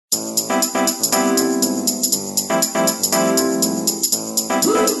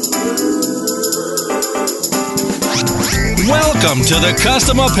Welcome to the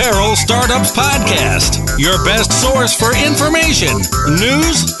Custom Apparel Startups Podcast, your best source for information,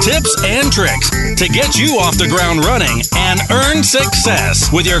 news, tips, and tricks to get you off the ground running and earn success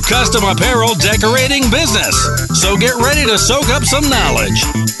with your custom apparel decorating business. So get ready to soak up some knowledge.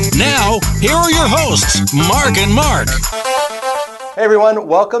 Now, here are your hosts, Mark and Mark. Hey everyone,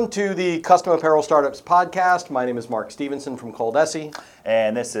 welcome to the Custom Apparel Startups Podcast. My name is Mark Stevenson from Coldesi.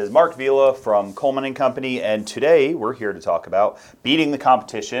 And this is Mark Vila from Coleman & Company, and today we're here to talk about beating the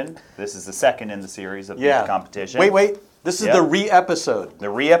competition. This is the second in the series of Beat the Competition. Wait. This is the re-episode. The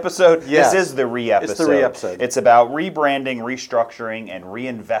re-episode? Yes. This is the re-episode. It's the re-episode. It's about rebranding, restructuring, and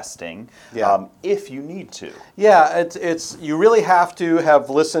reinvesting if you need to. Yeah, it's you really have to have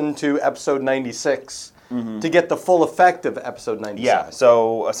listened to episode 96 to get the full effect of episode 96. Yeah,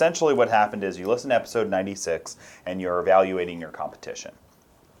 so essentially what happened is you listen to episode 96 and you're evaluating your competition.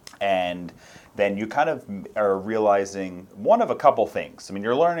 And then you kind of are realizing one of a couple things. I mean,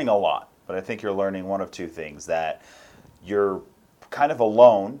 you're learning a lot, but I think you're learning one of two things, that you're kind of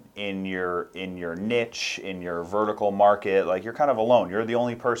alone in your niche, in your vertical market. Like, you're kind of alone. You're the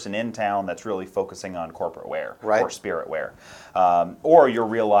only person in town that's really focusing on corporate wear or spirit wear. Or you're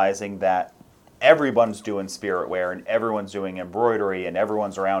realizing that everyone's doing spirit wear and everyone's doing embroidery and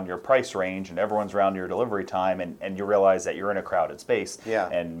everyone's around your price range and everyone's around your delivery time, and you realize that you're in a crowded space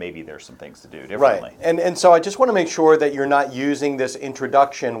and maybe there's some things to do differently. Right. And so I just want to make sure that you're not using this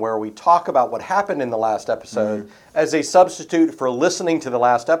introduction where we talk about what happened in the last episode as a substitute for listening to the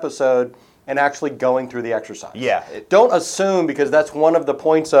last episode and actually going through the exercise. Yeah. Don't assume, because that's one of the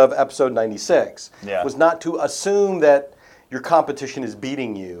points of episode 96, was not to assume that your competition is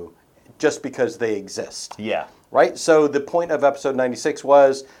beating you just because they exist. Yeah. Right? So the point of episode 96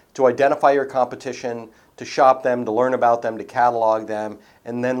 was to identify your competition, to shop them, to learn about them, to catalog them,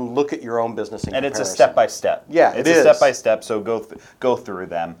 and then look at your own business in comparison. It's a step-by-step. Yeah, it's a step-by-step, so go through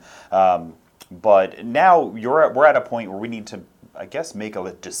them. But now we're at a point where we need to, I guess, make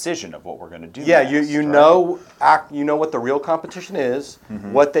a decision of what we're going to do next, you know what the real competition is,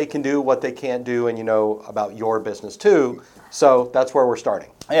 what they can do, what they can't do, and you know about your business too. So that's where we're starting.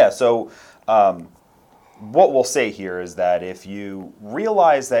 Yeah, so what we'll say here is that if you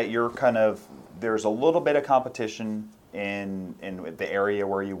realize that there's a little bit of competition in the area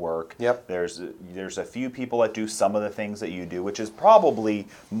where you work. Yep. There's a few people that do some of the things that you do, which is probably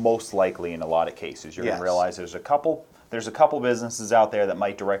most likely in a lot of cases. You're going to realize there's a couple businesses out there that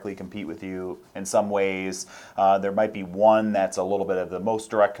might directly compete with you in some ways. There might be one that's a little bit of the most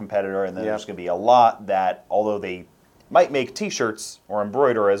direct competitor, and then there's going to be a lot that, although they might make T-shirts or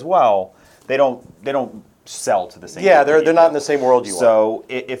embroider as well, they don't sell to the same. Yeah, they're not in the same world you are. So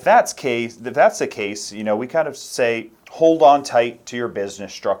if that's the case, we kind of say hold on tight to your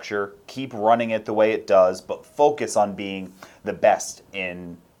business structure, keep running it the way it does, but focus on being the best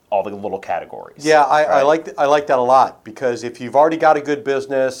in all the little categories. Yeah, I like that a lot, because if you've already got a good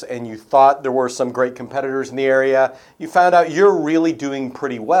business and you thought there were some great competitors in the area, you found out you're really doing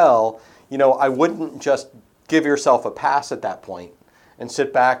pretty well, I wouldn't just give yourself a pass at that point and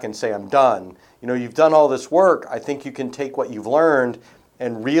sit back and say, I'm done. You've done all this work. I think you can take what you've learned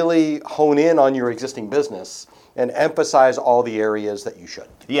and really hone in on your existing business and emphasize all the areas that you should.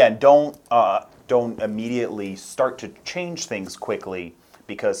 Yeah, and don't immediately start to change things quickly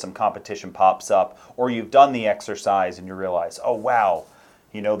because some competition pops up, or you've done the exercise and you realize, oh wow,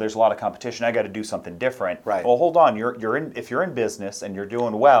 there's a lot of competition. I got to do something different. Right. Well, hold on. If you're in business and you're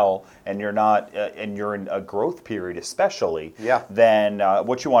doing well, and you're not, and you're in a growth period, especially. Yeah. Then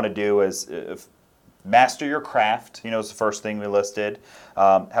what you want to do is master your craft. Is the first thing we listed.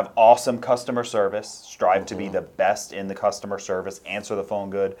 Have awesome customer service. Strive to be the best in the customer service. Answer the phone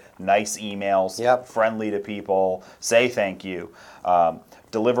good. Nice emails. Yep. Friendly to people. Say thank you.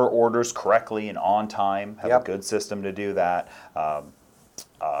 Deliver orders correctly and on time. Have a good system to do that.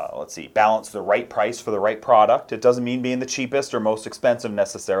 Balance the right price for the right product. It doesn't mean being the cheapest or most expensive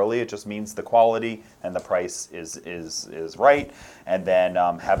necessarily. It just means the quality and the price is right. And then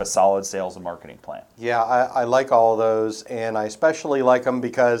have a solid sales and marketing plan. Yeah, I like all of those, and I especially like them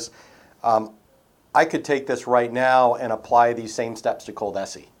because I could take this right now and apply these same steps to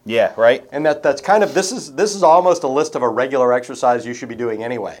Coldesi. Yeah, right. And that's kind of, this is almost a list of a regular exercise you should be doing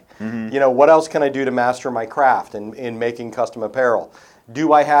anyway. What else can I do to master my craft in making custom apparel?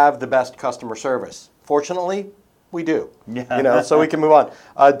 Do I have the best customer service? Fortunately, we do. Yeah. So we can move on.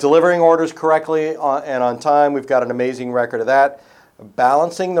 Delivering orders correctly and on time, we've got an amazing record of that.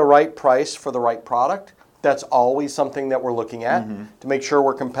 Balancing the right price for the right product, that's always something that we're looking at to make sure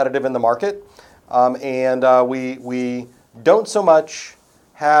we're competitive in the market. We don't so much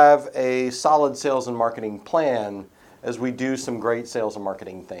have a solid sales and marketing plan as we do some great sales and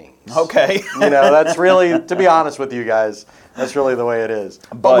marketing things. Okay. That's really, to be honest with you guys, that's really the way it is.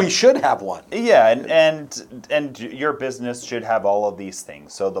 But we should have one. Yeah, and your business should have all of these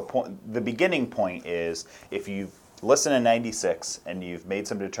things. So the beginning point is, if you've listened to 96 and you've made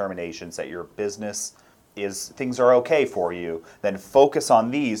some determinations that your business things are okay for you, then focus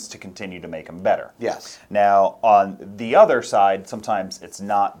on these to continue to make them better. Yes. Now, on the other side, sometimes it's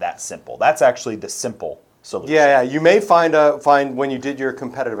not that simple. That's actually the simple solution. Yeah. You may find when you did your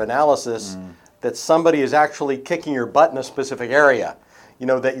competitive analysis that somebody is actually kicking your butt in a specific area.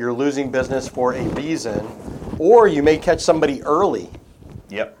 That you're losing business for a reason, or you may catch somebody early.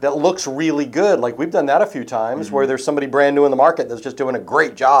 Yep. That looks really good. Like we've done that a few times where there's somebody brand new in the market that's just doing a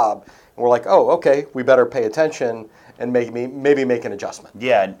great job. And we're like, oh, okay, we better pay attention and maybe make an adjustment.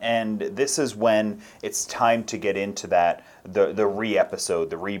 Yeah, and this is when it's time to get into that, the re-episode,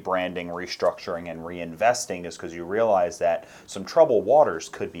 the rebranding, restructuring, and reinvesting, is because you realize that some troubled waters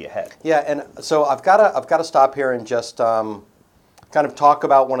could be ahead. Yeah, and so I've got to stop here and just kind of talk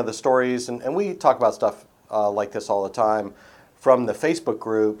about one of the stories, and we talk about stuff like this all the time, from the Facebook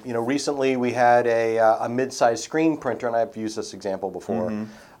group. Recently we had a mid-sized screen printer, and I've used this example before,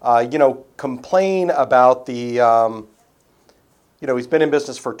 complain about the, he's been in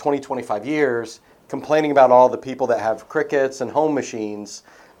business for 20, 25 years, complaining about all the people that have crickets and home machines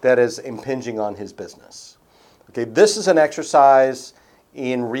that is impinging on his business. Okay, this is an exercise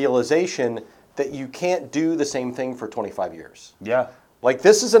in realization that you can't do the same thing for 25 years. Yeah. Like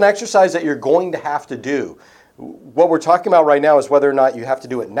this is an exercise that you're going to have to do. What we're talking about right now is whether or not you have to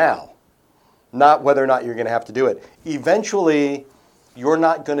do it now, not whether or not you're going to have to do it. Eventually, you're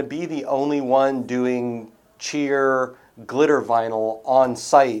not going to be the only one doing cheer glitter vinyl on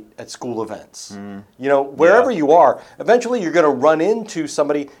site at school events. Wherever you are, eventually you're going to run into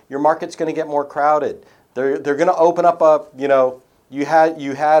somebody. Your market's going to get more crowded. They're going to open up you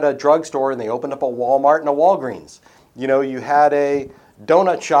had a drugstore and they opened up a Walmart and a Walgreens. You had a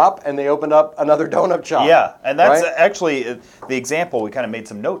donut shop and they opened up another donut shop. Yeah, and that's right? actually the example we kind of made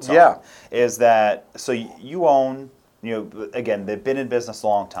some notes on. Yeah. Is that, so you own, again, they've been in business a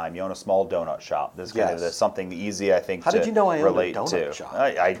long time. You own a small donut shop. This is kind of something easy, I think, How did you know I owned a donut to. shop?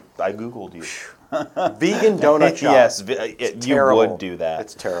 I Googled you. Vegan donut shop. Yes, you would do that.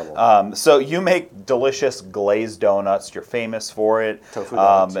 It's terrible. So you make delicious glazed donuts. You're famous for it. Tofu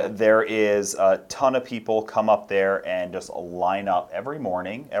donuts, yeah. There is a ton of people come up there and just line up every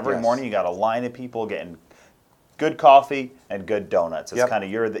morning. Every morning you got a line of people getting good coffee and good donuts. It's kind of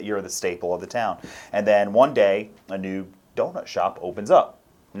you're the staple of the town. And then one day a new donut shop opens up,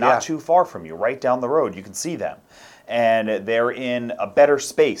 not too far from you, right down the road. You can see them. And they're in a better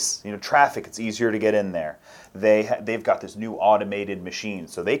space. Traffic, it's easier to get in there. They've got this new automated machine,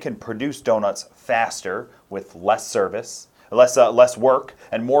 so they can produce donuts faster with less service, less work,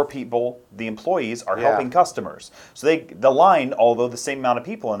 and more people. The employees are helping customers. So the line, although the same amount of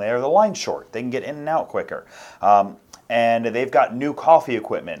people in there, the line's short. They can get in and out quicker. And they've got new coffee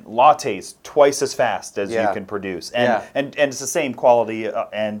equipment, lattes twice as fast as you can produce, and it's the same quality.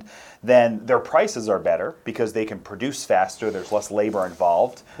 And then their prices are better because they can produce faster. There's less labor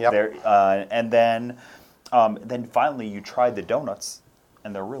involved. And then finally you try the donuts,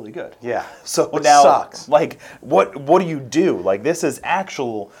 and they're really good. Yeah. So Which now, sucks. like, what do you do? Like, this is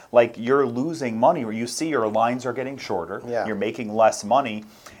actual, like, you're losing money, where you see your lines are getting shorter. Yeah. You're making less money.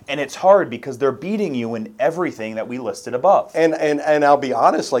 And it's hard because they're beating you in everything that we listed above. And I'll be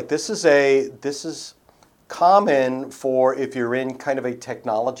honest, like this is common for if you're in kind of a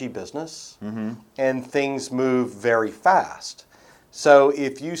technology business and things move very fast. So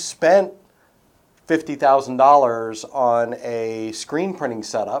if you spent $50,000 on a screen printing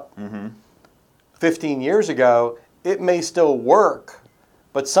setup 15 years ago, it may still work,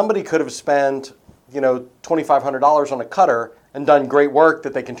 but somebody could have spent $2,500 on a cutter and done great work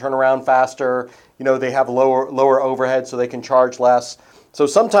that they can turn around faster. They have lower overhead, so they can charge less. So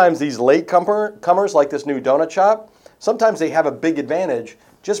sometimes these late comers, like this new donut shop, sometimes they have a big advantage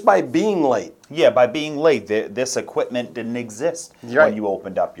just by being late. Yeah, by being late. This equipment didn't exist when you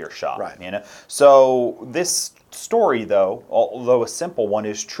opened up your shop. Right. So this story, though, although a simple one,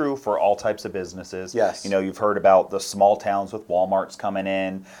 is true for all types of businesses. Yes. You've heard about the small towns with Walmarts coming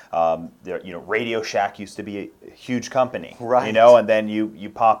in. Radio Shack used to be a huge company. Right. And then you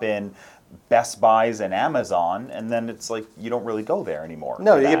pop in Best Buys and Amazon, and then it's like you don't really go there anymore.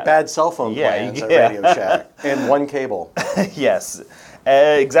 No, you get bad cell phone plans at Radio Shack and one cable. Yes,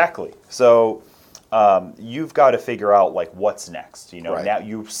 exactly. So you've got to figure out like what's next. Right. Now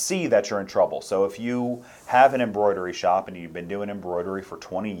you see that you're in trouble. So if you have an embroidery shop and you've been doing embroidery for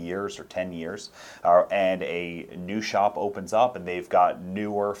 20 years or 10 years, and a new shop opens up and they've got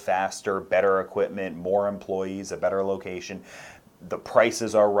newer, faster, better equipment, more employees, a better location, the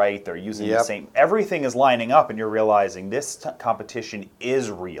prices are right, they're using the same, everything is lining up, and you're realizing this competition is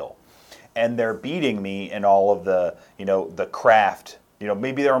real. And they're beating me in all of the, the craft.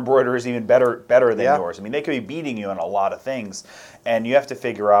 Maybe their embroidery is even better than yours. I mean, they could be beating you on a lot of things, and you have to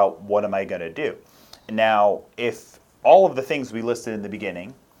figure out, what am I going to do? Now, if all of the things we listed in the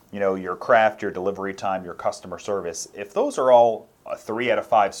beginning, your craft, your delivery time, your customer service, if those are all 3 out of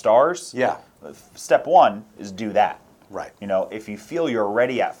 5 stars, step 1 is do that. Right. If you feel you're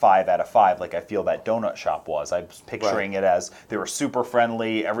already at 5 out of 5, like I feel that donut shop was, I was picturing it as they were super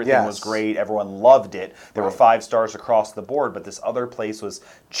friendly, everything was great, everyone loved it. There were 5 stars across the board, but this other place was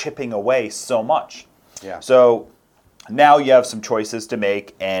chipping away so much. Yeah. So now you have some choices to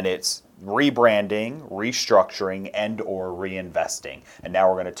make, and it's rebranding, restructuring, and or reinvesting. And now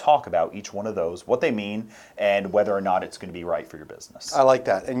we're going to talk about each one of those, what they mean, and whether or not it's going to be right for your business. I like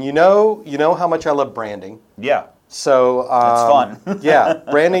that. And you know how much I love branding. Yeah. So that's fun. Yeah,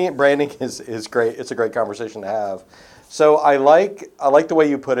 branding is great. It's a great conversation to have. So I like the way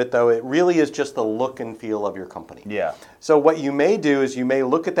you put it, though. It really is just the look and feel of your company. Yeah. So what you may do is you may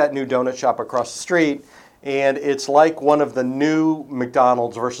look at that new donut shop across the street, and it's like one of the new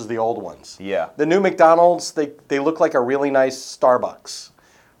McDonald's versus the old ones. Yeah. The new McDonald's, they look like a really nice Starbucks,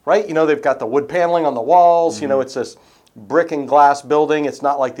 right? They've got the wood paneling on the walls. It's this brick and glass building. It's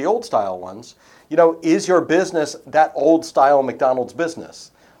not like the old style ones. Is your business that old style McDonald's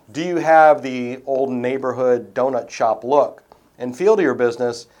business? Do you have the old neighborhood donut shop look and feel to your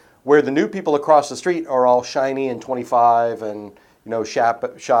business, where the new people across the street are all shiny and 25 and shop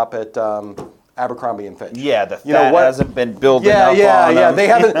at Abercrombie and Fitch? Yeah, the fat hasn't been building up on them. They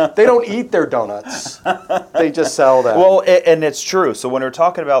haven't. They don't eat their donuts. They just sell them. Well, and it's true. So when we're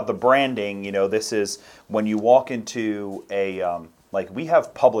talking about the branding, this is when you walk into a like we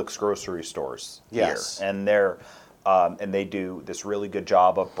have Publix grocery stores here, and they do this really good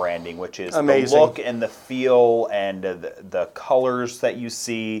job of branding, which is amazing. The look and the feel and the colors that you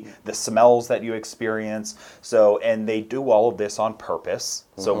see, the smells that you experience. So, and they do all of this on purpose.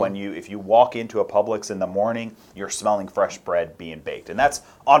 So if you walk into a Publix in the morning, you're smelling fresh bread being baked, and that's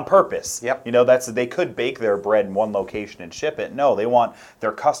on purpose. Yep. They could bake their bread in one location and ship it. No, they want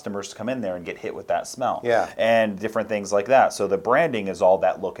their customers to come in there and get hit with that smell. Yeah. And different things like that. So the branding is all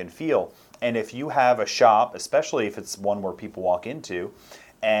that look and feel. And if you have a shop, especially if it's one where people walk into,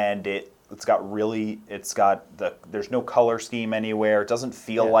 and there's no color scheme anywhere, it doesn't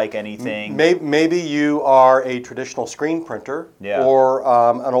feel like anything. Maybe you are a traditional screen printer or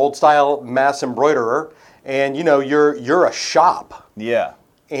an old style mass embroiderer, and you're a shop. Yeah.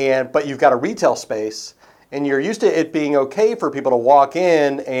 But you've got a retail space, and you're used to it being okay for people to walk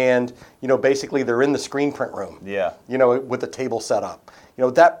in and basically they're in the screen print room. Yeah. With the table set up.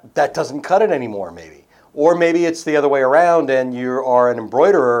 That doesn't cut it anymore, maybe. Or maybe it's the other way around, and you are an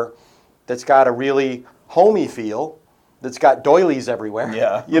embroiderer that's got a really homey feel, that's got doilies everywhere.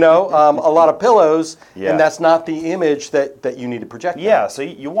 Yeah. A lot of pillows, and that's not the image that you need to project. Yeah, so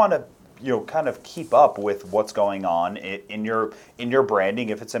you want to kind of keep up with what's going on in your branding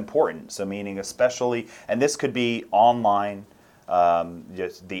if it's important. So meaning especially, and this could be online,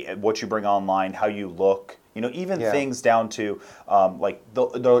 just what you bring online, how you look. Things down to like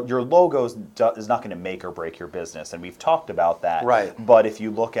your logo is not going to make or break your business, and we've talked about that. Right. But if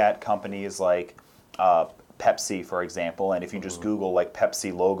you look at companies like Pepsi, for example, and if you just Google like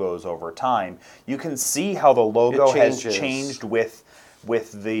Pepsi logos over time, you can see how the logo has changed with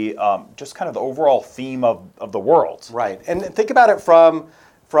the just kind of the overall theme of the world. Right. And think about it from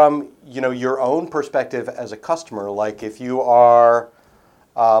your own perspective as a customer. Like if you are,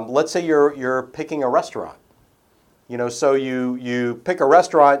 let's say you're picking a restaurant. So you pick a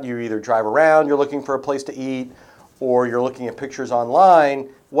restaurant, you either drive around, you're looking for a place to eat, or you're looking at pictures online.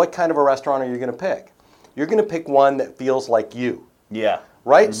 What kind of a restaurant are you going to pick? You're going to pick one that feels like you. Yeah.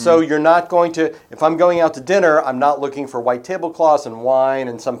 Right? Mm-hmm. So you're not going to, if I'm going out to dinner, I'm not looking for white tablecloths and wine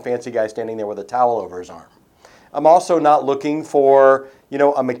and some fancy guy standing there with a towel over his arm. I'm also not looking for,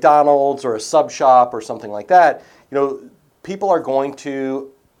 a McDonald's or a sub shop or something like that. You're going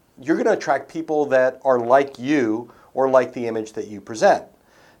to attract people that are like you or like the image that you present.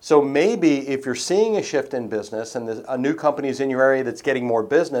 So maybe if you're seeing a shift in business and a new company is in your area that's getting more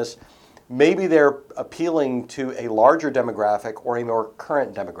business, maybe they're appealing to a larger demographic or a more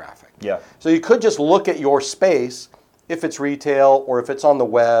current demographic. Yeah. So you could just look at your space if it's retail or if it's on the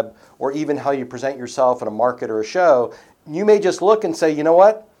web or even how you present yourself in a market or a show, you may just look and say, you know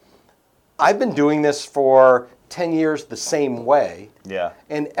what? I've been doing this for 10 years the same way,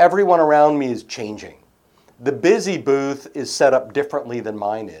 and everyone around me is changing. The busy booth is set up differently than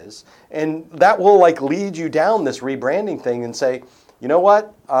mine is, and that will like lead you down this rebranding thing and say, you know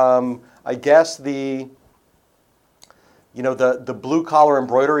what? I guess the blue collar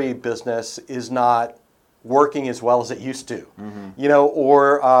embroidery business is not working as well as it used to,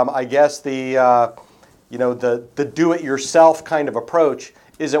 or I guess the do it yourself kind of approach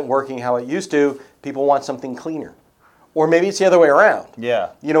isn't working how it used to. People want something cleaner. Or maybe it's the other way around. Yeah.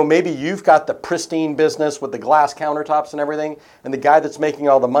 Maybe you've got the pristine business with the glass countertops and everything, and the guy that's making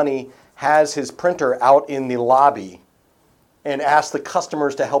all the money has his printer out in the lobby and asks the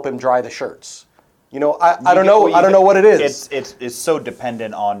customers to help him dry the shirts. I don't know. I don't know what it is. It's so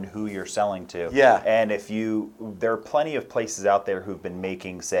dependent on who you're selling to. Yeah. And there are plenty of places out there who've been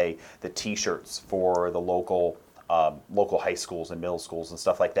making, say, the T-shirts for the local high schools and middle schools and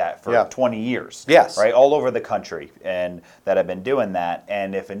stuff like that for 20 years. Yes. Right, all over the country, and that have been doing that.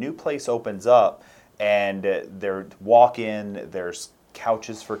 And if a new place opens up and they're walk-in, there's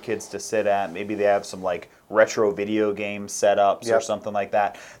couches for kids to sit at, maybe they have some like retro video game setups or something like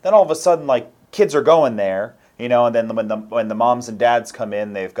that, then all of a sudden like kids are going there, and then when the moms and dads come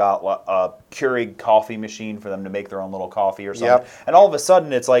in, they've got a Keurig coffee machine for them to make their own little coffee or something. And all of a sudden,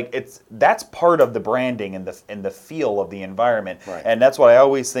 that's part of the branding and the feel of the environment. Right. And that's why I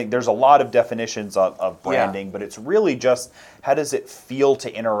always think there's a lot of definitions of branding, but it's really just how does it feel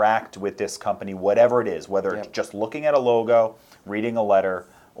to interact with this company, whatever it is, whether it's just looking at a logo, reading a letter,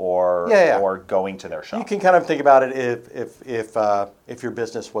 or going to their shop. You can kind of think about it if your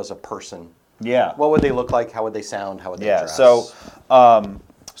business was a person. Yeah. What would they look like? How would they sound? How would they dress?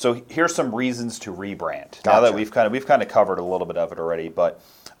 So here's some reasons to rebrand. Gotcha. Now that we've kind of covered a little bit of it already, but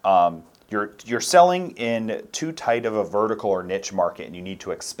you're selling in too tight of a vertical or niche market, and you need to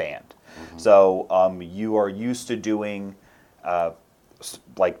expand. Mm-hmm. So you are used to doing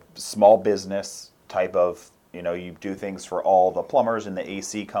like small business type of. You do things for all the plumbers and the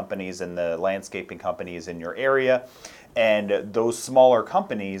AC companies and the landscaping companies in your area. And those smaller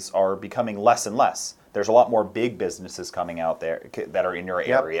companies are becoming less and less. There's a lot more big businesses coming out there that are in your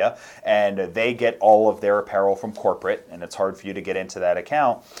area, and they get all of their apparel from corporate, and it's hard for you to get into that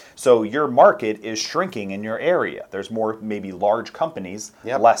account. So your market is shrinking in your area. There's more maybe large companies,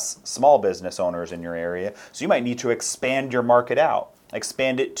 less small business owners in your area. So you might need to expand your market out.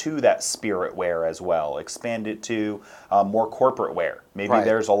 Expand it to that spirit wear as well. Expand it to more corporate wear. Maybe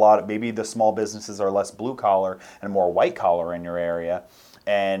there's maybe the small businesses are less blue collar and more white collar in your area,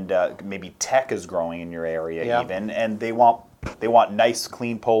 and maybe tech is growing in your area even, and they want nice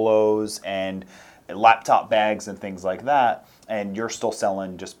clean polos and laptop bags and things like that, and you're still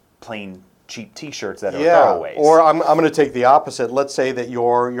selling just plain cheap T-shirts that are throwaways. Or I'm going to take the opposite. Let's say that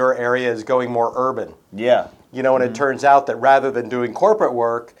your area is going more urban. Yeah. And it turns out that rather than doing corporate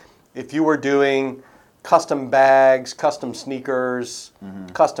work, if you were doing custom bags, custom sneakers,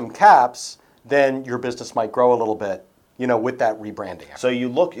 custom caps, then your business might grow a little bit, with that rebranding. So you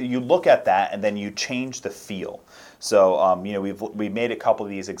look at that, and then you change the feel. So we've made a couple of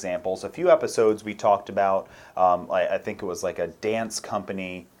these examples. A few episodes we talked about. I think it was like a dance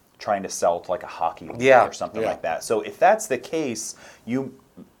company trying to sell to like a hockey league or something like that. So if that's the case,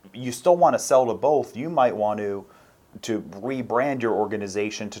 you still want to sell to both. You might want to rebrand your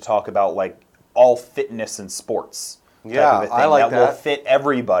organization to talk about like all fitness and sports. Yeah, type of a thing I like that. Will fit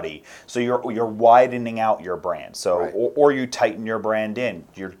everybody. So you're widening out your brand. So or you tighten your brand in.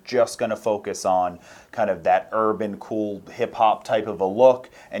 You're just going to focus on kind of that urban, cool, hip hop type of a look,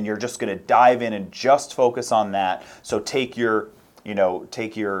 and you're just going to dive in and just focus on that. So take your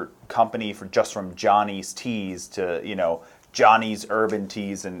company from Johnny's Tees to Johnny's Urban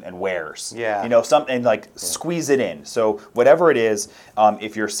Tees and Wears. Yeah. Something like squeeze it in. So whatever it is,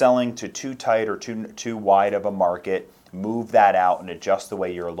 if you're selling to too tight or too wide of a market, move that out and adjust the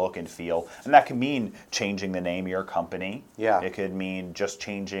way your look and feel. And that can mean changing the name of your company. Yeah. It could mean just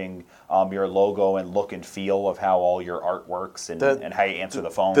changing your logo and look and feel of how all your art works and how you answer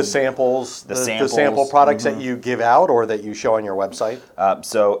the phone. The samples, the sample products that you give out or that you show on your website.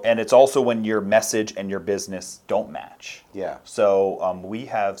 And it's also when your message and your business don't match. Yeah. So we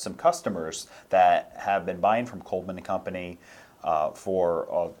have some customers that have been buying from Coleman & Company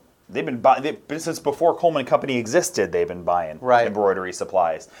for... They've been buying since before Coleman & Company existed. They've been buying embroidery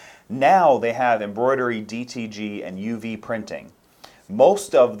supplies. Now they have embroidery, DTG, and UV printing.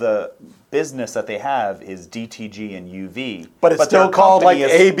 most of the business that they have is DTG and UV. But it's still called like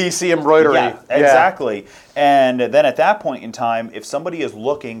ABC Embroidery. Yeah, exactly. And then at that point in time, if somebody is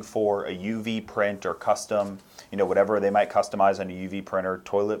looking for a UV print or custom, whatever they might customize on a UV printer,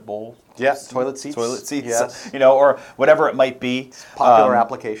 toilet bowl. Yes, toilet seats. Yes. Or whatever it might be. Popular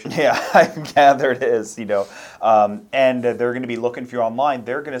application. Yeah, I gather it is, and they're going to be looking for you online.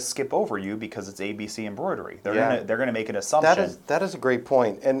 They're going to skip over you because it's ABC Embroidery. They're going to make an assumption. That is a great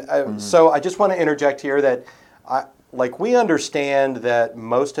point. And so I just want to interject here that we understand that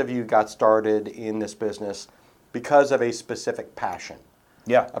most of you got started in this business because of a specific passion.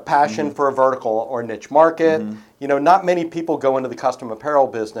 Yeah. A passion for a vertical or niche market. Not many people go into the custom apparel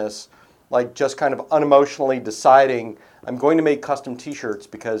business just kind of unemotionally deciding, I'm going to make custom t-shirts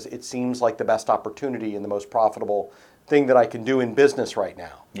because it seems like the best opportunity and the most profitable thing that I can do in business right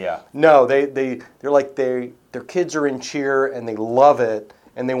now. Yeah. No, they're like their kids are in cheer and they love it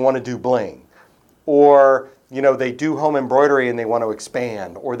and they want to do bling. Or, they do home embroidery and they want to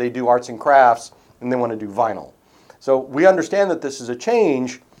expand. Or they do arts and crafts and they want to do vinyl. So we understand that this is a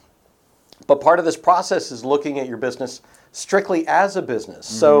change, but part of this process is looking at your business strictly as a business.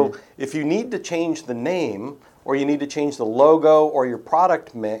 So if you need to change the name or you need to change the logo or your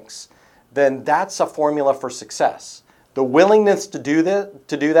product mix, then that's a formula for success. The willingness to do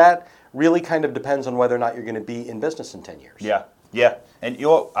that really kind of depends on whether or not you're going to be in business in 10 years. Yeah. And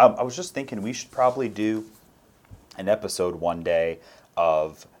I was just thinking we should probably do an episode one day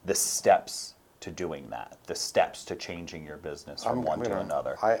of the steps to doing that, the steps to changing your business from one to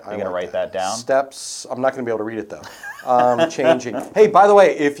another. You're going to write that down? Steps, I'm not going to be able to read it though. Changing. Hey, by the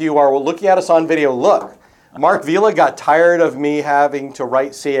way, if you are looking at us on video, look, Mark Vila got tired of me having to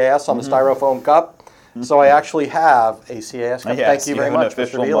write CAS on the styrofoam cup, so I actually have a CAS cup. Yes, Thank you very much,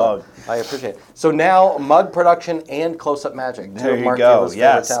 official Mr. Vila. mug. I appreciate it. So now, mug production and close-up magic. There you go.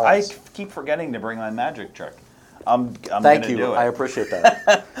 Yes, I keep forgetting to bring my magic trick. I'm Thank you. I appreciate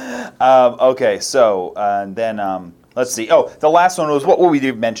that. Okay, so then let's see. Oh, the last one was what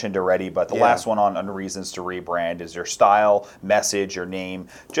we mentioned already, but the last one on reasons to rebrand is your style, message, your name,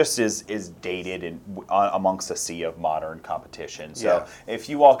 just is dated and amongst a sea of modern competition. So if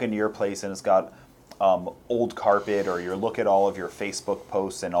you walk into your place and it's got old carpet, or you look at all of your Facebook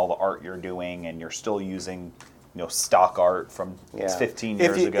posts and all the art you're doing, and you're still using stock art from 15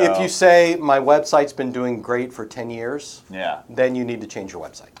 years ago. If you say my website's been doing great for 10 years, then you need to change your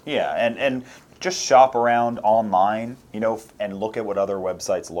website. Yeah, and just shop around online, and look at what other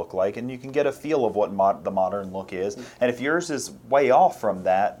websites look like, and you can get a feel of what the modern look is. And if yours is way off from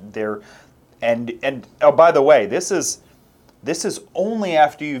that, and oh, by the way, this is only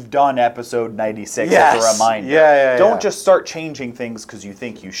after you've done episode 96 as a reminder. Don't just start changing things because you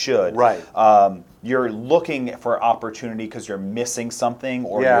think you should. Right. You're looking for opportunity because you're missing something,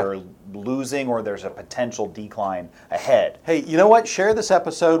 or you're losing, or there's a potential decline ahead. Hey, you know what? Share this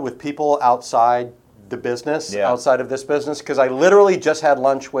episode with people outside the business, outside of this business, because I literally just had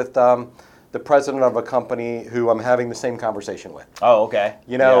lunch with the president of a company who I'm having the same conversation with. Oh, okay.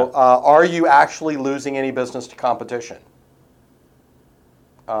 Are you actually losing any business to competition?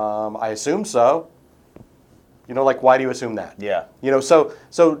 I assume so. Why do you assume that? Yeah. So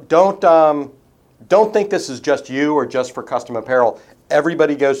don't think this is just you or just for custom apparel.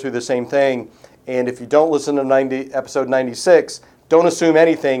 Everybody goes through the same thing. And if you don't listen to episode 96, don't assume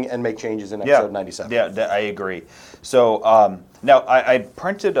anything and make changes in episode 97. Yeah, I agree. So now I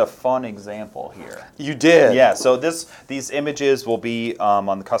printed a fun example here. You did? Yeah, so these images will be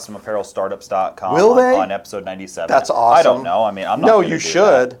on the customapparelstartups.com. Will they? On episode 97. That's awesome. I don't know. I mean, I'm not No, gonna you do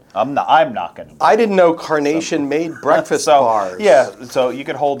should. That. I'm not going to. I didn't know Carnation made breakfast bars. Yeah, so you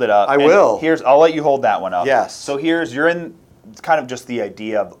can hold it up. I will. I'll let you hold that one up. Yes. So you're in kind of just the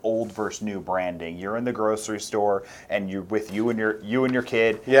idea of old versus new branding. You're in the grocery store and you're with you and your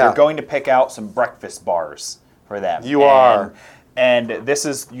kid. Yeah. You're going to pick out some breakfast bars for them. You are. And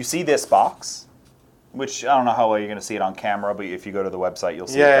you see this box, which I don't know how well you're going to see it on camera, but if you go to the website, you'll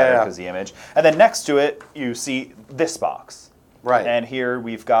see it better because the image. And then next to it, you see this box. Right. And here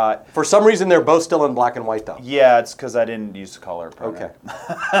we've got... For some reason, they're both still in black and white, though. Yeah, it's because I didn't use color program.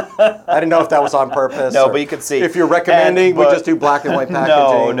 Okay. I didn't know if that was on purpose. No, but you can see. If you're recommending, we just do black and white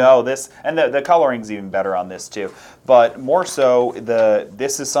packaging. No, and the coloring's even better on this too. But more so,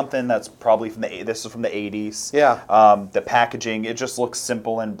 this is something that's probably from the 80s. Yeah. The packaging, it just looks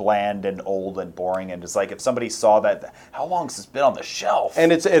simple and bland and old and boring, and it's like if somebody saw that, how long has this been on the shelf?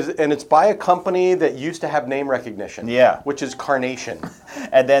 And it's by a company that used to have name recognition. Yeah. Which is Carnation.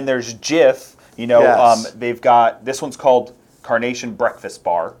 And then there's Jif. Yes. They've got this one's called Carnation Breakfast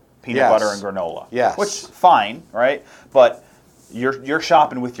Bar, peanut butter and granola. Yes. Which fine, right? But you're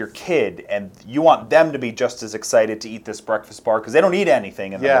shopping with your kid, and you want them to be just as excited to eat this breakfast bar because they don't eat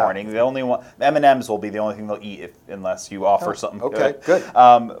anything in the morning. They only want M&Ms will be the only thing they'll eat unless you offer something good.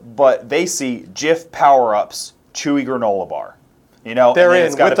 But they see Jif Power-Ups Chewy granola bar. They're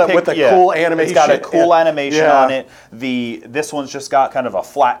in with the cool animation. It's got a cool animation on it. This one's just got kind of a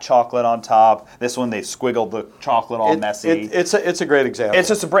flat chocolate on top. This one they squiggled the chocolate all messy. It's a great example. It's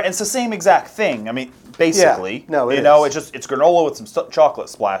just it's the same exact thing. I mean, basically, it's granola with some chocolate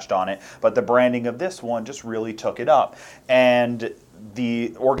splashed on it. But the branding of this one just really took it up. And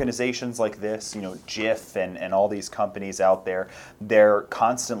the organizations like this, Jif and all these companies out there, they're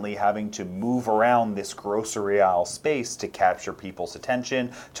constantly having to move around this grocery aisle space to capture people's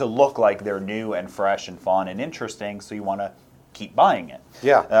attention, to look like they're new and fresh and fun and interesting, so you want to keep buying it.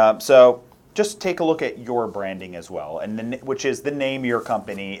 Yeah. So just take a look at your branding as well, which is the name of your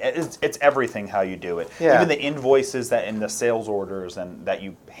company. It's everything how you do it. Yeah. Even the invoices that in the sales orders and that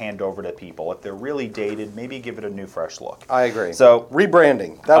you hand over to people. If they're really dated, maybe give it a new, fresh look. I agree. So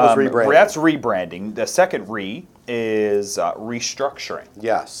rebranding. That was rebranding. That's rebranding. The second is restructuring.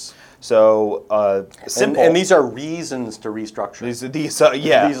 Yes. So simple. And these are reasons to restructure.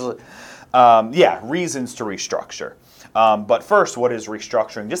 Reasons to restructure. But first, what is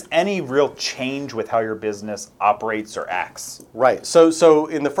restructuring? Just any real change with how your business operates or acts. Right. So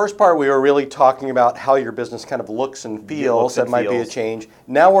in the first part, we were really talking about how your business kind of looks and feels. That might be a change.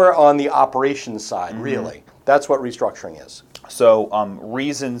 Now we're on the operations side, really. That's what restructuring is. So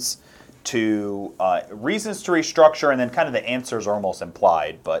reasons to restructure, and then kind of the answers are almost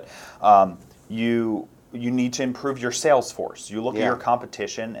implied. But you need to improve your sales force. You look at your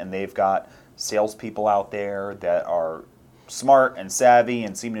competition, and they've got salespeople out there that are smart and savvy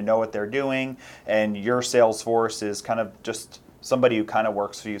and seem to know what they're doing, and your sales force is kind of just somebody who kind of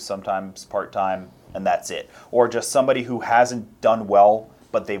works for you sometimes part-time, and that's it. Or just somebody who hasn't done well,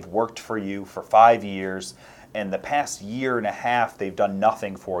 but they've worked for you for 5 years, and the past year and a half they've done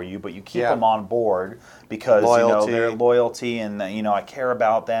nothing for you, but you keep them on board because their loyalty and I care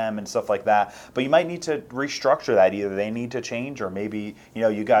about them and stuff like that. But you might need to restructure that. Either they need to change, or maybe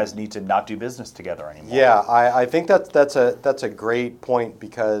you guys need to not do business together anymore. Yeah, I think that's a great point,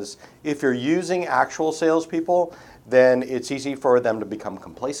 because if you're using actual salespeople, then it's easy for them to become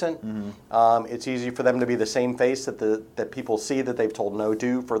complacent. It's easy for them to be the same face that people see that they've told no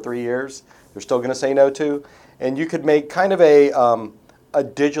to for 3 years. They're still going to say no to. And you could make kind of a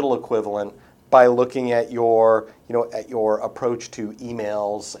digital equivalent by looking at your approach to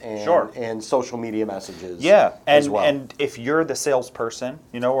emails and social media messages. Yeah, as well. And if you're the salesperson,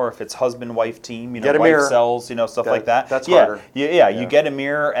 or if it's husband-wife team, get a wife mirror. sells, stuff like that. That's harder. You get a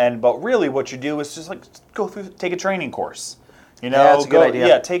mirror, but really what you do is just take a training course. That's a good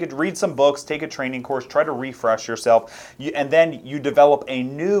idea. Yeah, read some books, take a training course, try to refresh yourself, and then you develop a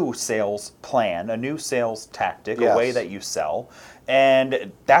new sales plan, a new sales tactic, a way that you sell,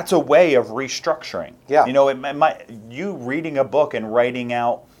 and that's a way of restructuring. Yeah. You reading a book and writing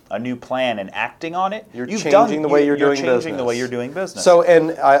out a new plan and acting on it, you're changing the way you're doing business. So,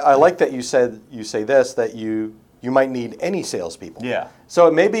 and I like that you say this, that you might need any salespeople. Yeah.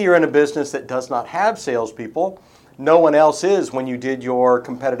 So maybe you're in a business that does not have salespeople. No one else is when you did your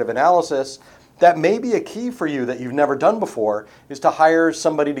competitive analysis. That may be a key for you that you've never done before, is to hire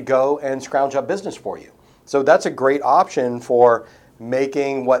somebody to go and scrounge up business for you. So that's a great option for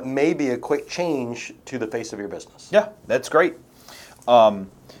making what may be a quick change to the face of your business. Yeah, that's great.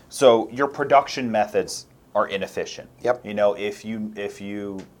 So your production methods are inefficient. Yep. If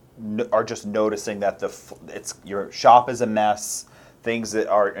you are just noticing that your shop is a mess, things that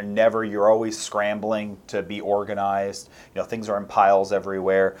are never, you're always scrambling to be organized. Things are in piles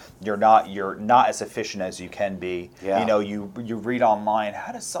everywhere. You're not as efficient as you can be. Yeah. You read online,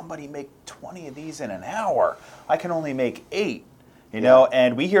 how does somebody make 20 of these in an hour? I can only make 8.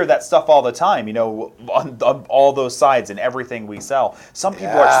 And we hear that stuff all the time, on all those sides and everything we sell. Some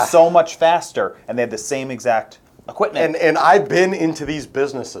people are so much faster, and they have the same exact equipment. And I've been into these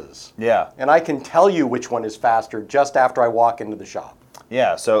businesses. Yeah. And I can tell you which one is faster just after I walk into the shop.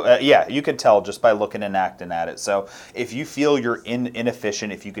 Yeah, so you can tell just by looking and acting at it. So if you feel you're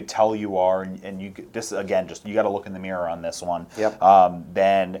inefficient, if you could tell you are, and you got to look in the mirror on this one. Yep.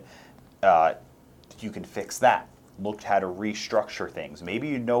 Then you can fix that. Look how to restructure things. Maybe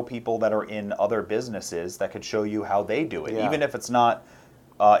you know people that are in other businesses that could show you how they do it, even if it's not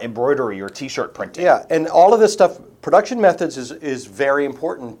embroidery or t-shirt printing. Yeah, and all of this stuff, production methods is very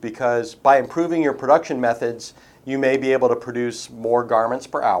important, because by improving your production methods, you may be able to produce more garments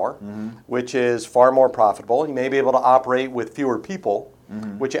per hour, which is far more profitable. You may be able to operate with fewer people,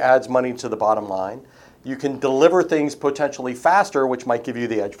 which adds money to the bottom line. You can deliver things potentially faster, which might give you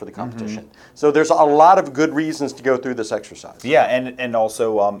the edge for the competition. So there's a lot of good reasons to go through this exercise. Yeah, and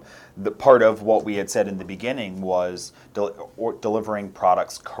also the part of what we had said in the beginning was delivering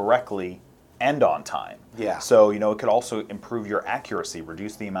products correctly and on time. Yeah. So, it could also improve your accuracy,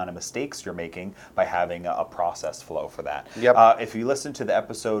 reduce the amount of mistakes you're making by having a process flow for that. Yep. If you listen to the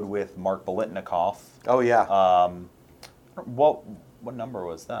episode with Mark Bolitnikoff. Oh, yeah. What number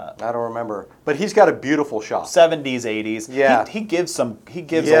was that? I don't remember. But he's got a beautiful shop. 70s, 80s. Yeah. He gives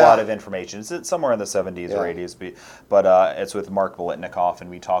a lot of information. It's somewhere in the 70s or 80s, but it's with Mark Bolitnikoff, and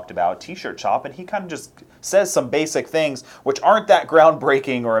we talked about T-shirt shop, and he kind of just says some basic things which aren't that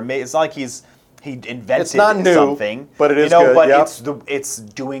groundbreaking or amazing. It's like he invented it's not new, something, but it is good. But it's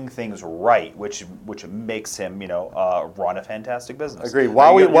doing things right, which makes him run a fantastic business. Agreed.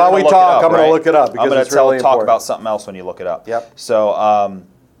 While we talk, I'm going to look it up because I'm going it's really to talk important. about something else when you look it up. Yep. So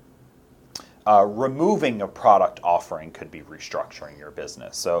removing a product offering could be restructuring your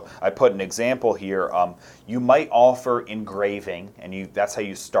business. So I put an example here. You might offer engraving, and that's how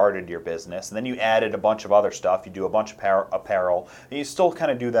you started your business. And then you added a bunch of other stuff. You do a bunch of apparel, and you still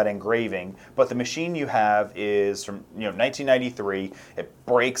kind of do that engraving. But the machine you have is from 1993. It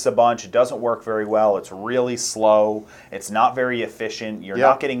breaks a bunch. It doesn't work very well. It's really slow. It's not very efficient. You're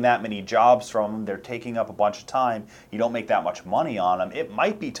not getting that many jobs from them. They're taking up a bunch of time. You don't make that much money on them. It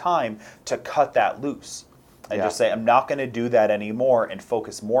might be time to cut that loose and just say, I'm not going to do that anymore and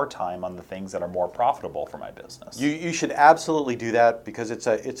focus more time on the things that are more profitable for my business. You should absolutely do that because it's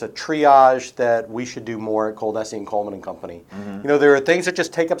a triage that we should do more at Cold Essing and Coleman and Company. There are things that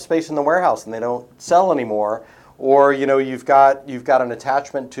just take up space in the warehouse and they don't sell anymore. Or you've got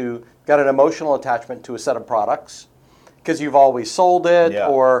an emotional attachment to a set of products because you've always sold it,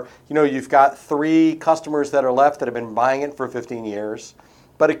 or you've got 3 customers that are left that have been buying it for 15 years,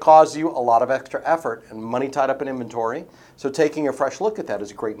 but it caused you a lot of extra effort and money tied up in inventory. So taking a fresh look at that is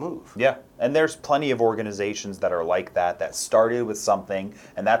a great move. Yeah, and there's plenty of organizations that are like that started with something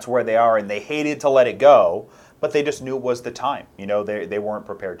and that's where they are, and they hated to let it go, but they just knew it was the time. They weren't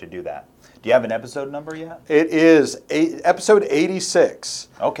prepared to do that. Do you have an episode number yet? It is episode 86.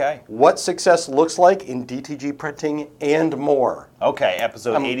 Okay. What success looks like in DTG printing and more. Okay,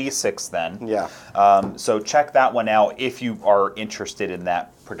 episode 86 then. Yeah. So check that one out if you are interested in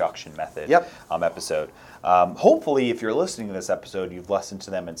that production method episode. Hopefully, if you're listening to this episode, you've listened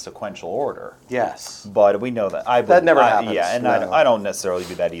to them in sequential order. Yes. But we know that. That never happens. Yeah, and no. I don't necessarily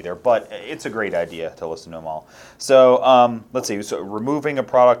do that either, but it's a great idea to listen to them all. So let's see. So removing a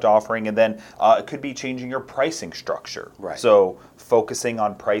product offering, and then it could be changing your pricing structure. Right. So focusing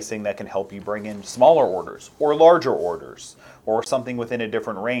on pricing that can help you bring in smaller orders or larger orders, or something within a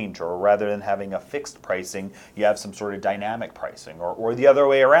different range, or rather than having a fixed pricing, you have some sort of dynamic pricing, or the other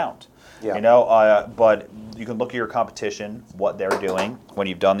way around. Yeah. But you can look at your competition, what they're doing when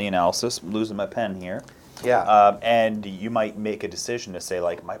you've done the analysis. I'm losing my pen here. Yeah. And you might make a decision to say,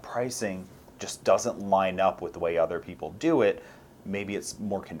 like, my pricing just doesn't line up with the way other people do it. Maybe it's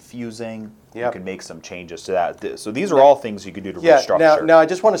more confusing. Yep. You can make some changes to that. So these are all things you could do to restructure. Now I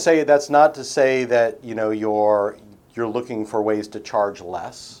just want to say that's not to say that you're looking for ways to charge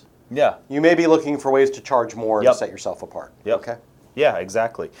less. Yeah. You may be looking for ways to charge more to set yourself apart. Yep. Okay. Yeah,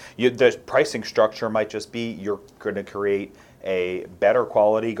 exactly. The pricing structure might just be you're going to create a better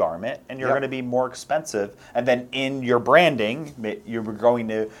quality garment and you're going to be more expensive. And then in your branding, you're going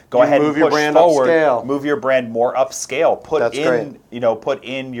to go ahead and move push your brand forward, upscale. Move your brand more upscale. Put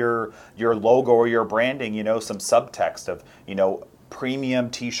in your logo or your branding, some subtext of, premium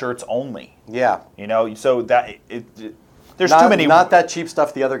T-shirts only. Yeah. So that there's not, too many. Not that cheap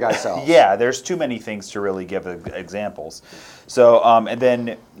stuff the other guy sells. Yeah, there's too many things to really give examples. So, and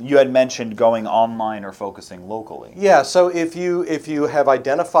then you had mentioned going online or focusing locally. Yeah. So if you have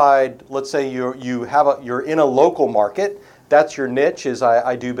identified, let's say you're in a local market. That's your niche. Is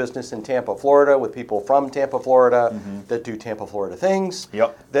I do business in Tampa, Florida, with people from Tampa, Florida that do Tampa, Florida things.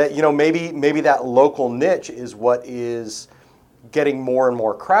 Yep. That maybe that local niche is what is getting more and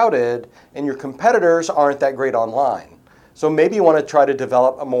more crowded, and your competitors aren't that great online. So maybe you want to try to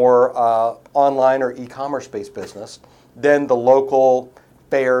develop a more online or e-commerce based business than the local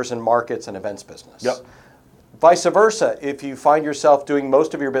fairs and markets and events business. Yep. Vice versa, if you find yourself doing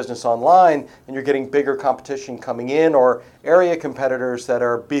most of your business online and you're getting bigger competition coming in, or area competitors that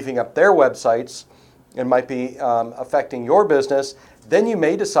are beefing up their websites and might be affecting your business, then you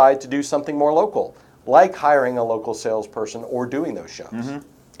may decide to do something more local, like hiring a local salesperson or doing those shows.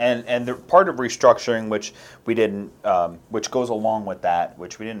 And the part of restructuring, which we didn't, which goes along with that,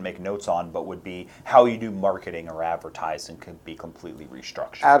 which we didn't make notes on, but would be how you do marketing or advertising could be completely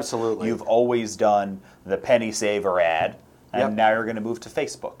restructured. Absolutely. You've always done the penny saver ad, and Yep. now you're going to move to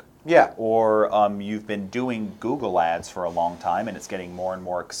Facebook. Yeah. Or you've been doing Google ads for a long time, and it's getting more and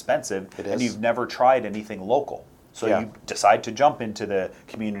more expensive, It and is. you've never tried anything local. So Yeah. you decide to jump into the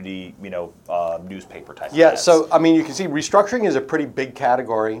community, newspaper type. Yeah, ads. so I mean, you can see restructuring is a pretty big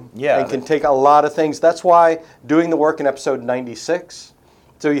category. Yeah. And can take a lot of things. That's why doing the work in episode 96,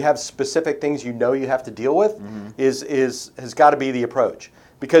 so you have specific things you know you have to deal with, has got to be the approach.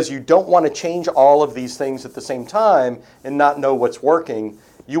 Because you don't want to change all of these things at the same time and not know what's working.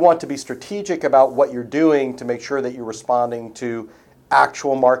 You want to be strategic about what you're doing to make sure that you're responding to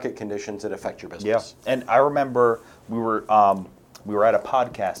actual market conditions that affect your business. Yeah, and I remember we were at a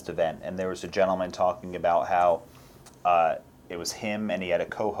podcast event, and there was a gentleman talking about how it was him and he had a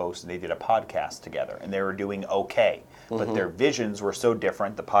co-host, and they did a podcast together, and they were doing okay, but their visions were so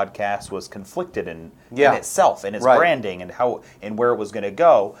different. The podcast was conflicted in itself, in its branding and how and where it was going to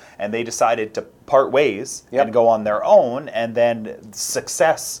go, and they decided to part ways and go on their own, and then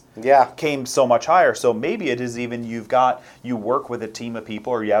success came so much higher. So maybe it is even you work with a team of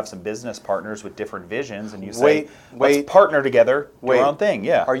people, or you have some business partners with different visions, and you say, let's partner together, do our own thing.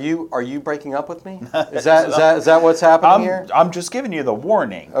 Yeah. Are you breaking up with me? Is that what's happening here? I'm just giving you the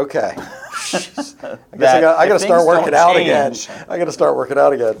warning. Okay. Jeez. I guess I got to start working out again. I got to start working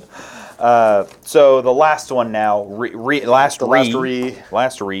out again. So the last one now, reinvesting.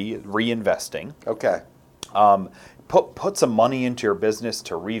 Okay. Put some money into your business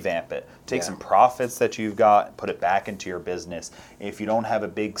to revamp it. Take some profits that you've got, put it back into your business. If you don't have a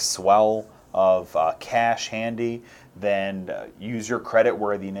big swell of cash handy, then use your credit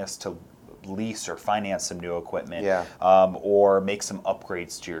worthiness to lease or finance some new equipment, or make some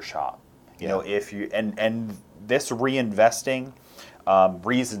upgrades to your shop. You know, if you and this reinvesting.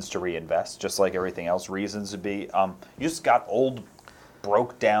 Reasons to reinvest, just like everything else, reasons to be. You just got old,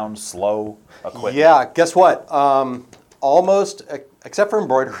 broke down, slow equipment. Yeah, guess what? Almost, except for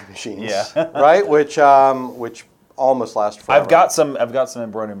embroidery machines, right? Which almost last forever. I've got some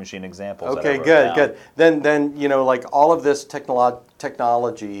embroidery machine examples. Okay, good. Then like all of this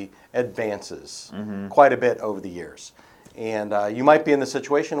technology advances quite a bit over the years, and you might be in the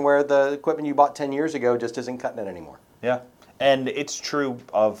situation where the equipment you bought 10 years ago just isn't cutting it anymore. Yeah. And it's true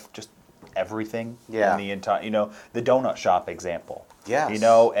of just everything in the entire, the donut shop example. Yes.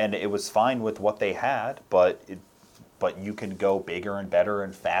 And it was fine with what they had, but you can go bigger and better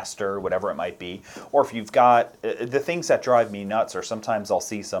and faster, whatever it might be. Or if you've got, the things that drive me nuts are sometimes I'll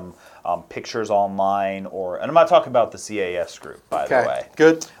see some pictures online, and I'm not talking about the CAS group, by the way.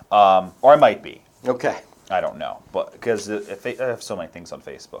 Good. Or I might be. Okay. I don't know, but because I have so many things on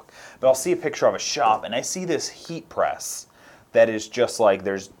Facebook. But I'll see a picture of a shop, and I see this heat press that is just like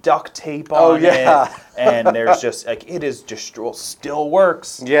there's duct tape on it, and there's just like it is just still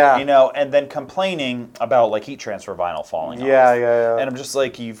works, and then complaining about like heat transfer vinyl falling off. And I'm just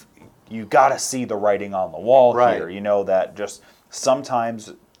like you got to see the writing on the wall here. That just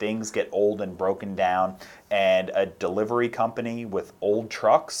sometimes things get old and broken down, and a delivery company with old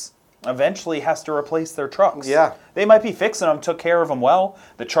trucks eventually has to replace their trucks. Yeah. They might be fixing them, took care of them well.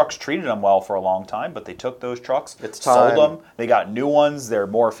 The trucks treated them well for a long time, but they took those trucks, sold them. They got new ones. They're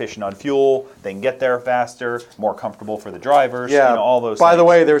more efficient on fuel. They can get there faster, more comfortable for the drivers. Yeah. All those By things. the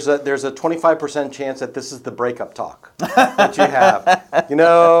way, there's a 25% chance that this is the breakup talk that you have.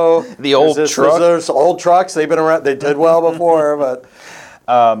 The old truck. There's old trucks. They've been around. They did well before, but.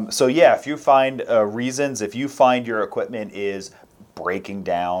 So yeah, if you find reasons, if you find your equipment is breaking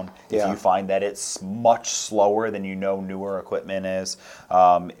down, if you find that it's much slower than newer equipment is,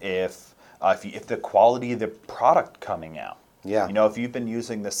 if the quality of the product coming out, if you've been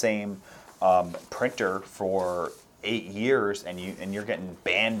using the same printer for 8 years and you're getting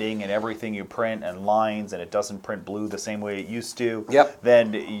banding and everything you print and lines and it doesn't print blue the same way it used to,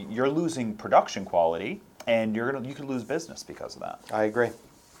 then you're losing production quality and you could lose business because of that. I agree.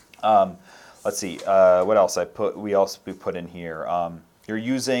 Let's see. What else we put in here. You're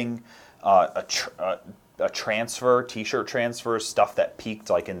using a t-shirt transfer, stuff that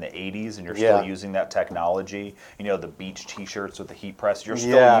peaked like in the 80s, and you're still using that technology. The beach t-shirts with the heat press. You're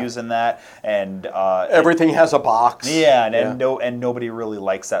still using that, and everything has a box. And nobody really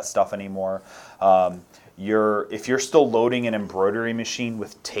likes that stuff anymore. If you're still loading an embroidery machine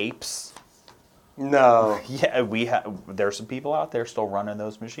with tapes. No. Yeah, there's some people out there still running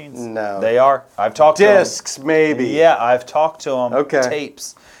those machines. No. They are. I've talked to them. Discs, maybe. Yeah, I've talked to them. Okay.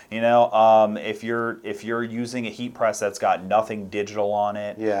 Tapes. If you're using a heat press that's got nothing digital on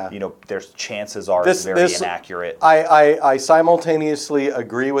it, there's chances are it's very inaccurate. I simultaneously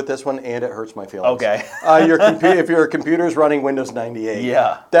agree with this one, and it hurts my feelings. Okay. If your computer's running Windows 98,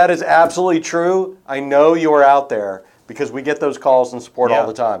 yeah, that is absolutely true. I know you are out there because we get those calls and support all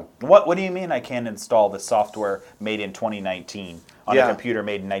the time. What do you mean I can't install the software made in 2019 on a computer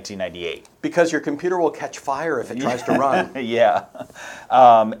made in 1998? Because your computer will catch fire if it tries to run. Yeah.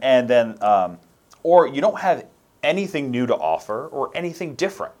 And then, or you don't have anything new to offer or anything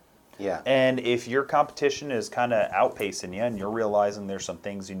different. Yeah. And if your competition is kind of outpacing you and you're realizing there's some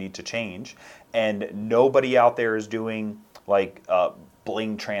things you need to change, and nobody out there is doing like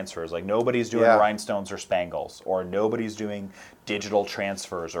bling transfers, like nobody's doing rhinestones or spangles, or nobody's doing digital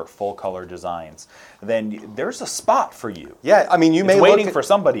transfers or full color designs, then there's a spot for you. Yeah, I mean, It's waiting for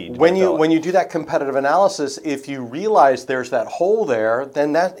somebody to when you do that competitive analysis, if you realize there's that hole there,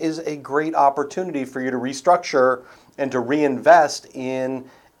 then that is a great opportunity for you to restructure and to reinvest in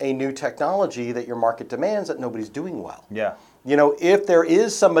a new technology that your market demands that nobody's doing well. Yeah. If there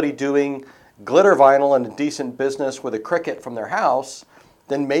is somebody doing glitter vinyl and a decent business with a Cricut from their house,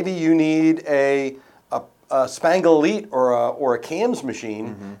 then maybe you need a Spangle Elite or a CAMS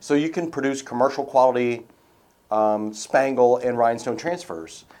machine so you can produce commercial quality spangle and rhinestone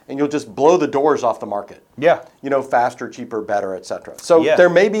transfers, and you'll just blow the doors off the market. Yeah. Faster, cheaper, better, etc. So there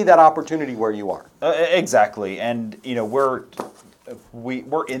may be that opportunity where you are. Exactly, and we're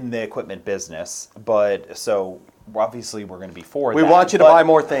in the equipment business, but so. Obviously, we're going to be for that. We want you to buy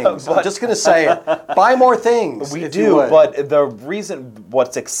more things. I'm just going to say it. Buy more things. We do, but the reason,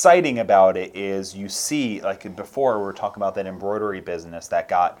 what's exciting about it is you see, like before we were talking about that embroidery business that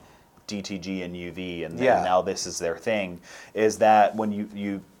got DTG and UV, and now this is their thing, is that when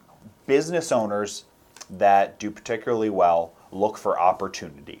you business owners that do particularly well look for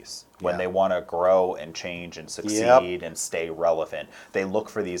opportunities when they want to grow and change and succeed and stay relevant. They look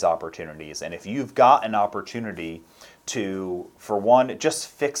for these opportunities. And if you've got an opportunity to, for one, just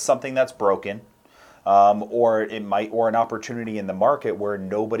fix something that's broken, or an opportunity in the market where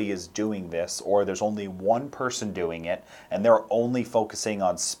nobody is doing this, or there's only one person doing it, and they're only focusing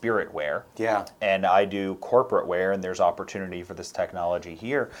on spirit wear. Yeah. And I do corporate wear, and there's opportunity for this technology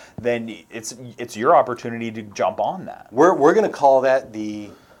here. Then it's your opportunity to jump on that. We're going to call that the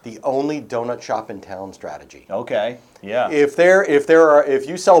only donut shop in town strategy. Okay. Yeah. If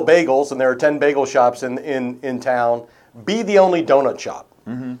you sell bagels and there are 10 bagel shops in town, be the only donut shop.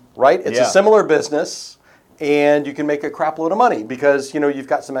 Mm-hmm. Right? It's a similar business, and you can make a crap load of money because you've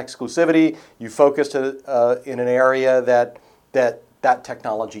got some exclusivity. You focused in an area that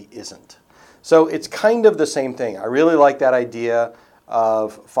technology isn't. So it's kind of the same thing. I really like that idea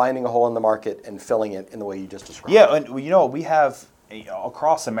of finding a hole in the market and filling it in the way you just described. Yeah, and we have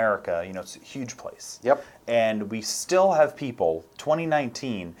across America, it's a huge place. Yep. And we still have people,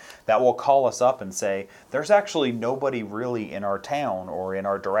 2019, that will call us up and say, there's actually nobody really in our town or in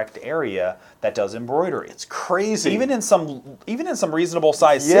our direct area that does embroidery. It's crazy. Even in some reasonable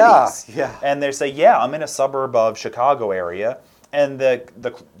sized cities. Yeah. And they say, I'm in a suburb of Chicago area. And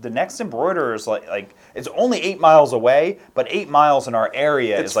the next embroiderer is like it's only 8 miles away, but 8 miles in our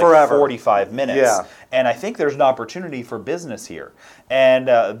area is like forever. 45 minutes. Yeah. And I think there's an opportunity for business here.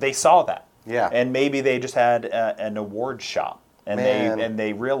 And they saw that. Yeah. And maybe they just had an award shop. And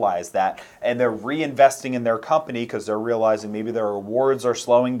they realized that. And they're reinvesting in their company because they're realizing maybe their awards are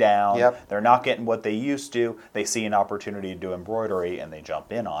slowing down. Yep. They're not getting what they used to. They see an opportunity to do embroidery and they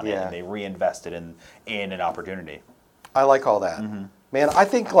jump in on it. And they reinvested in an opportunity. I like all that. Mm-hmm. Man, I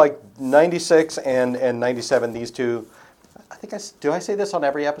think like 96 and 97, these two, do I say this on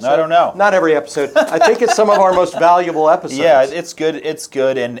every episode? I don't know. Not every episode. I think it's some of our most valuable episodes. Yeah, it's good. It's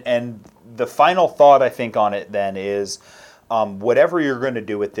good. And the final thought I think on it then is whatever you're going to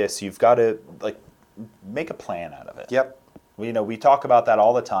do with this, you've got to make a plan out of it. Yep. We talk about that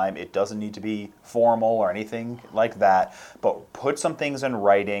all the time. It doesn't need to be formal or anything like that, but put some things in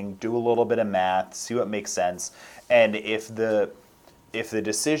writing, do a little bit of math, see what makes sense. And if the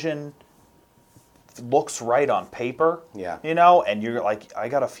decision looks right on paper, and you're like, I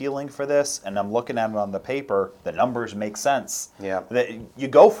got a feeling for this, and I'm looking at it on the paper, the numbers make sense. Yeah. That you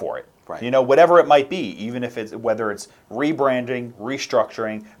go for it. Right. Whatever it might be, even if whether it's rebranding,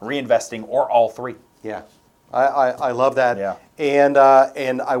 restructuring, reinvesting, or all three. Yeah. I love that. Yeah. And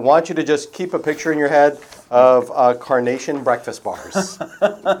I want you to just keep a picture in your head of carnation breakfast bars.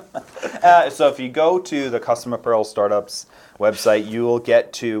 So if you go to the Custom Apparel Startups website, you will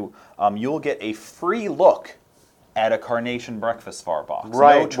get a free look at a Carnation breakfast bar box.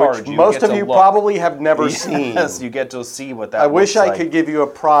 Right, No charge. which most of you probably have never seen. Yes, you get to see what that I wish looks I like. could give you a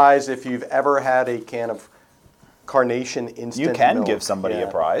prize if you've ever had a can of Carnation instant You can milk. give somebody a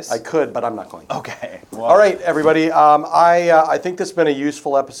prize. I could, but I'm not going to. Okay. Well, All right, everybody. I think this has been a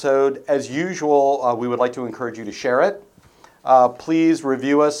useful episode. As usual, we would like to encourage you to share it. Please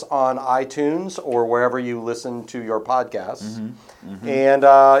review us on iTunes or wherever you listen to your podcasts. And,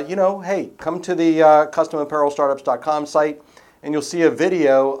 hey, come to the customapparelstartups.com site, and you'll see a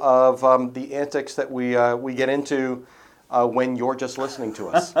video of the antics that we get into when you're just listening to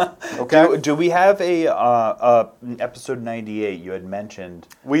us. Okay? Do we have a episode 98 you had mentioned?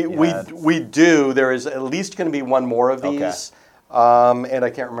 We do. There is at least going to be one more of these. Okay. And I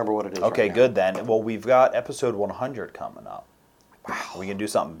can't remember what it is. Okay, right good then. Well, we've got episode 100 coming up. Wow. Are we going to do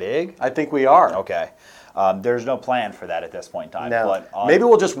something big? I think we are. Okay. There's no plan for that at this point in time. No. But maybe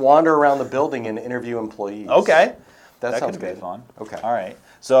we'll just wander around the building and interview employees. Okay. That sounds could good. be fun. Okay. All right.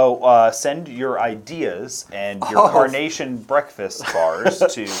 So send your ideas and your Carnation breakfast bars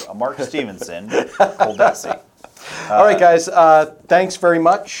to Mark Stevenson, Coldesi. All right, guys. Thanks very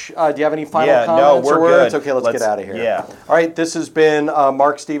much. Do you have any final comments we're or words? good. Okay, let's get out of here. Yeah. All right, this has been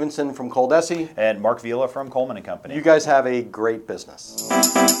Mark Stevenson from Coldesi. And Mark Vila from Coleman & Company. You guys have a great business.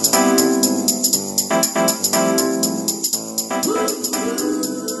 Woo!